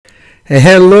Hey,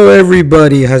 hello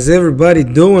everybody. How's everybody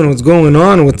doing? What's going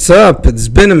on? What's up? It's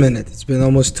been a minute. It's been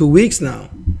almost 2 weeks now.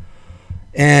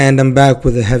 And I'm back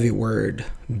with a heavy word.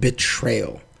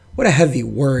 Betrayal. What a heavy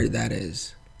word that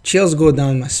is. Chills go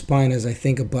down my spine as I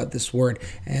think about this word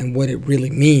and what it really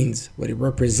means, what it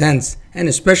represents, and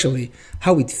especially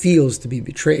how it feels to be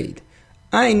betrayed.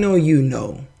 I know you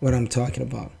know what I'm talking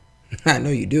about. I know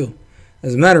you do.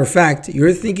 As a matter of fact,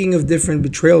 you're thinking of different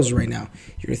betrayals right now.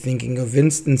 You're thinking of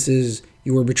instances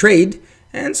you were betrayed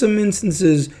and some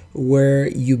instances where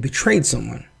you betrayed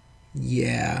someone.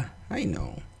 Yeah, I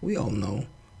know. We all know.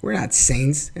 We're not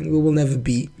saints and we will never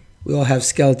be. We all have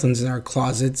skeletons in our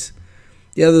closets.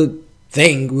 The other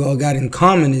thing we all got in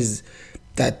common is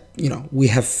that, we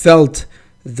have felt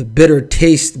the bitter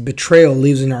taste betrayal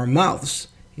leaves in our mouths.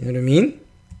 You know what I mean?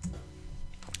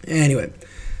 Anyway,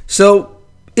 so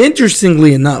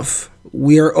interestingly enough,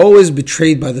 we are always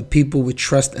betrayed by the people we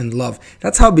trust and love.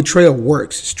 That's how betrayal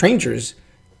works. Strangers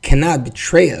cannot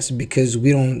betray us because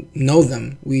we don't know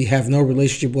them. We have no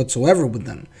relationship whatsoever with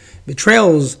them.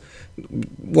 Betrayal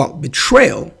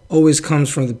always comes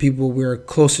from the people we're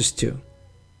closest to.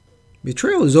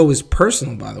 Betrayal is always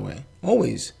personal, by the way.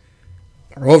 Always.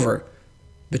 Moreover,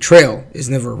 betrayal is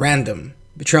never random.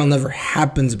 Betrayal never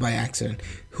happens by accident.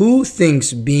 Who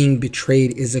thinks being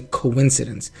betrayed is a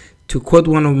coincidence? To quote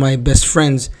one of my best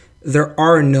friends, there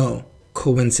are no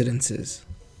coincidences.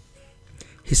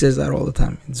 He says that all the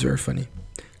time. It's very funny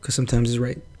because sometimes he's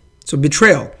right. So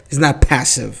betrayal is not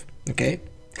passive, okay?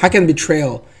 How can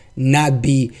betrayal not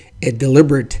be a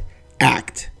deliberate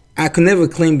act? I could never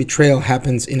claim betrayal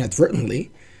happens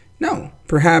inadvertently. No,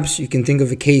 perhaps you can think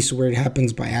of a case where it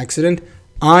happens by accident.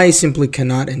 I simply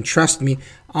cannot, and trust me,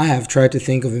 I have tried to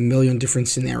think of a million different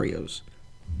scenarios.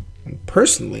 And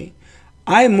personally,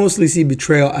 I mostly see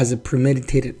betrayal as a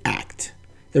premeditated act.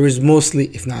 There is mostly,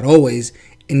 if not always,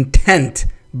 intent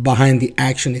behind the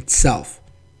action itself.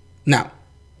 Now,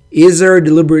 is there a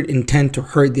deliberate intent to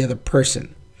hurt the other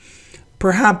person?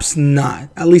 Perhaps not,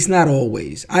 at least not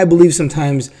always. I believe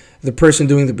sometimes the person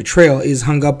doing the betrayal is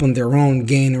hung up on their own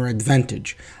gain or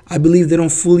advantage. I believe they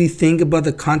don't fully think about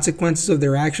the consequences of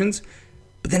their actions.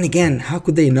 But then again, how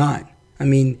could they not? I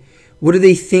mean, what do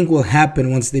they think will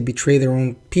happen once they betray their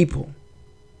own people?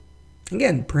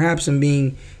 Again, perhaps I'm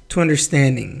being too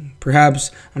understanding.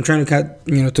 Perhaps I'm trying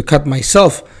to cut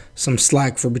myself some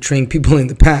slack for betraying people in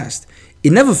the past.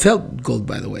 It never felt good,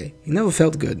 by the way. It never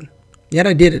felt good. Yet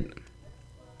I did it.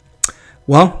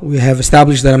 Well, we have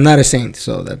established that I'm not a saint,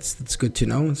 so that's good to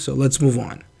know. So let's move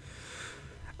on.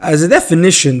 By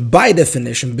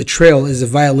definition, betrayal is a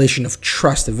violation of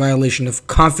trust, a violation of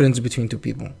confidence between two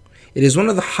people. It is one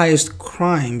of the highest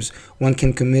crimes one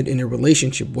can commit in a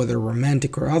relationship, whether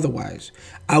romantic or otherwise.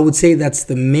 I would say that's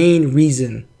the main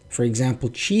reason, for example,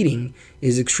 cheating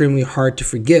is extremely hard to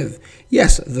forgive.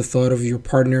 Yes, the thought of your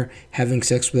partner having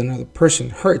sex with another person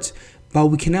hurts, but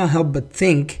we cannot help but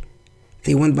think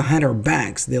they went behind our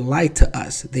backs. They lied to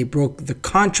us. They broke the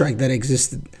contract that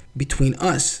existed between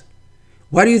us.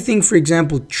 Why do you think, for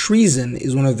example, treason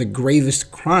is one of the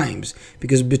gravest crimes?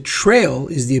 Because betrayal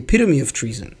is the epitome of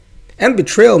treason. And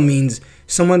betrayal means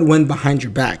someone went behind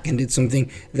your back and did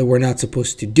something that we're not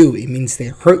supposed to do. It means they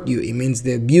hurt you. It means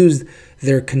they abused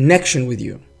their connection with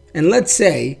you. And let's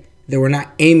say they were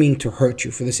not aiming to hurt you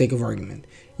for the sake of argument.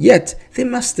 Yet, they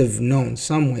must have known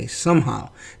some way, somehow,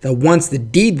 that once the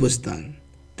deed was done,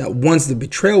 that once the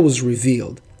betrayal was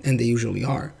revealed, and they usually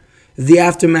are, the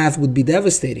aftermath would be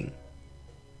devastating.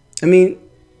 I mean,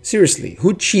 seriously,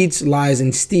 who cheats, lies,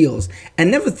 and steals,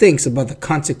 and never thinks about the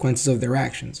consequences of their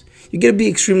actions? You gotta be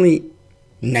extremely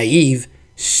naive,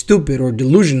 stupid, or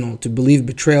delusional to believe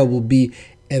betrayal will be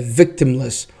a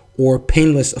victimless or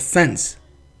painless offense.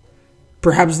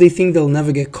 Perhaps they think they'll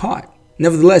never get caught.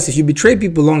 Nevertheless, if you betray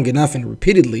people long enough and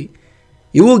repeatedly,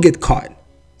 you will get caught.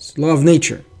 It's the law of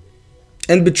nature.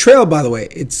 And betrayal, by the way,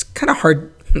 it's kind of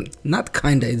hard,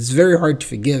 it's very hard to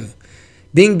forgive.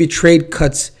 Being betrayed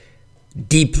cuts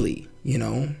deeply,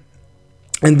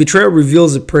 and betrayal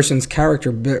reveals a person's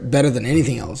character better than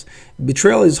anything else.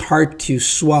 Betrayal is hard to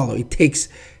swallow. It takes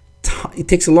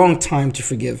a long time to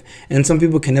forgive, and some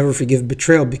people can never forgive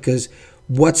betrayal because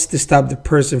what's to stop the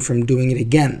person from doing it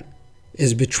again?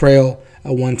 Is betrayal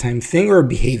a one-time thing or a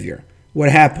behavior?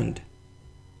 What happened?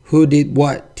 Who did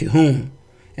what? To whom?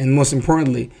 And most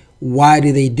importantly, why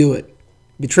did they do it?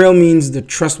 Betrayal means the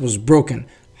trust was broken.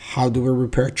 How do we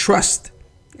repair trust?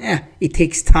 It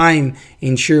takes time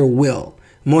and sheer will.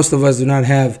 Most of us do not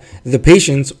have the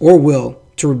patience or will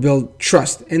to rebuild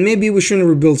trust. And maybe we shouldn't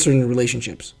rebuild certain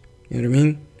relationships. You know what I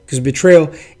mean? Because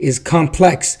betrayal is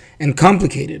complex and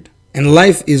complicated. And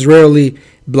life is rarely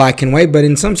black and white, but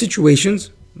in some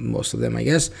situations, most of them I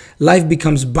guess, life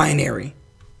becomes binary.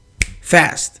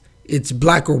 Fast. It's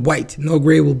black or white. No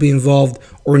gray will be involved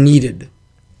or needed.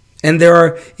 And there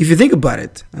are, if you think about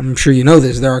it, I'm sure you know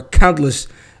this, there are countless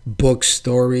books,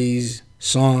 stories,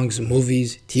 songs,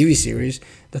 movies, TV series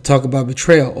that talk about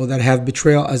betrayal or that have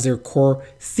betrayal as their core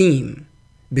theme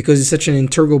because it's such an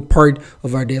integral part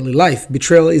of our daily life.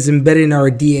 Betrayal is embedded in our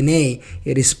DNA.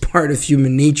 It is part of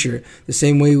human nature, the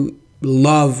same way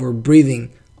love or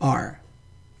breathing are.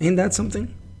 Ain't that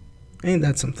something? Ain't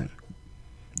that something?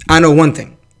 I know one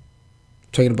thing.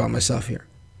 I'm talking about myself here.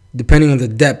 Depending on the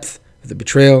depth of the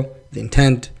betrayal, the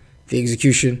intent, the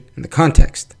execution, and the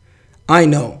context, I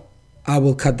know I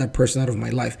will cut that person out of my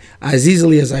life as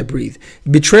easily as I breathe.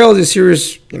 Betrayal is a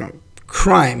serious,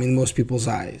 crime in most people's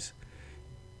eyes.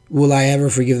 Will I ever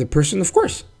forgive the person? Of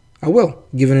course, I will,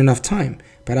 given enough time.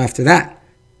 But after that,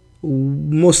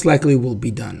 most likely will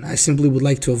be done. I simply would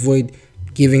like to avoid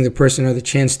giving the person another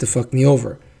chance to fuck me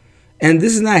over. And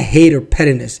this is not hate or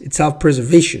pettiness. It's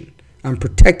self-preservation. I'm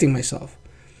protecting myself.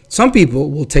 Some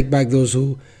people will take back those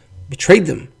who betrayed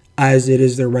them, as it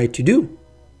is their right to do.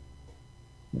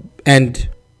 And,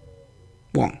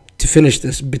 to finish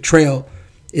this, betrayal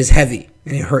is heavy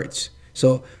and it hurts.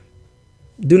 So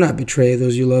do not betray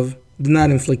those you love. Do not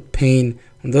inflict pain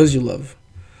on those you love.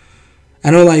 I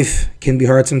know life can be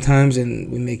hard sometimes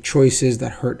and we make choices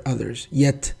that hurt others.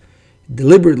 Yet,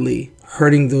 deliberately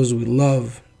hurting those we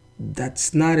love,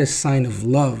 that's not a sign of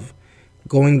love.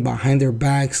 Going behind their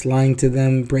backs, lying to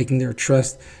them, breaking their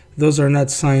trust, those are not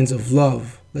signs of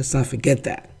love. Let's not forget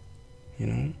that.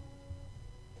 It's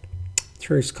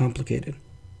very complicated.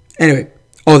 Anyway,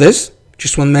 all this,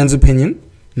 just one man's opinion.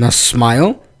 Now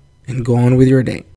smile and go on with your day.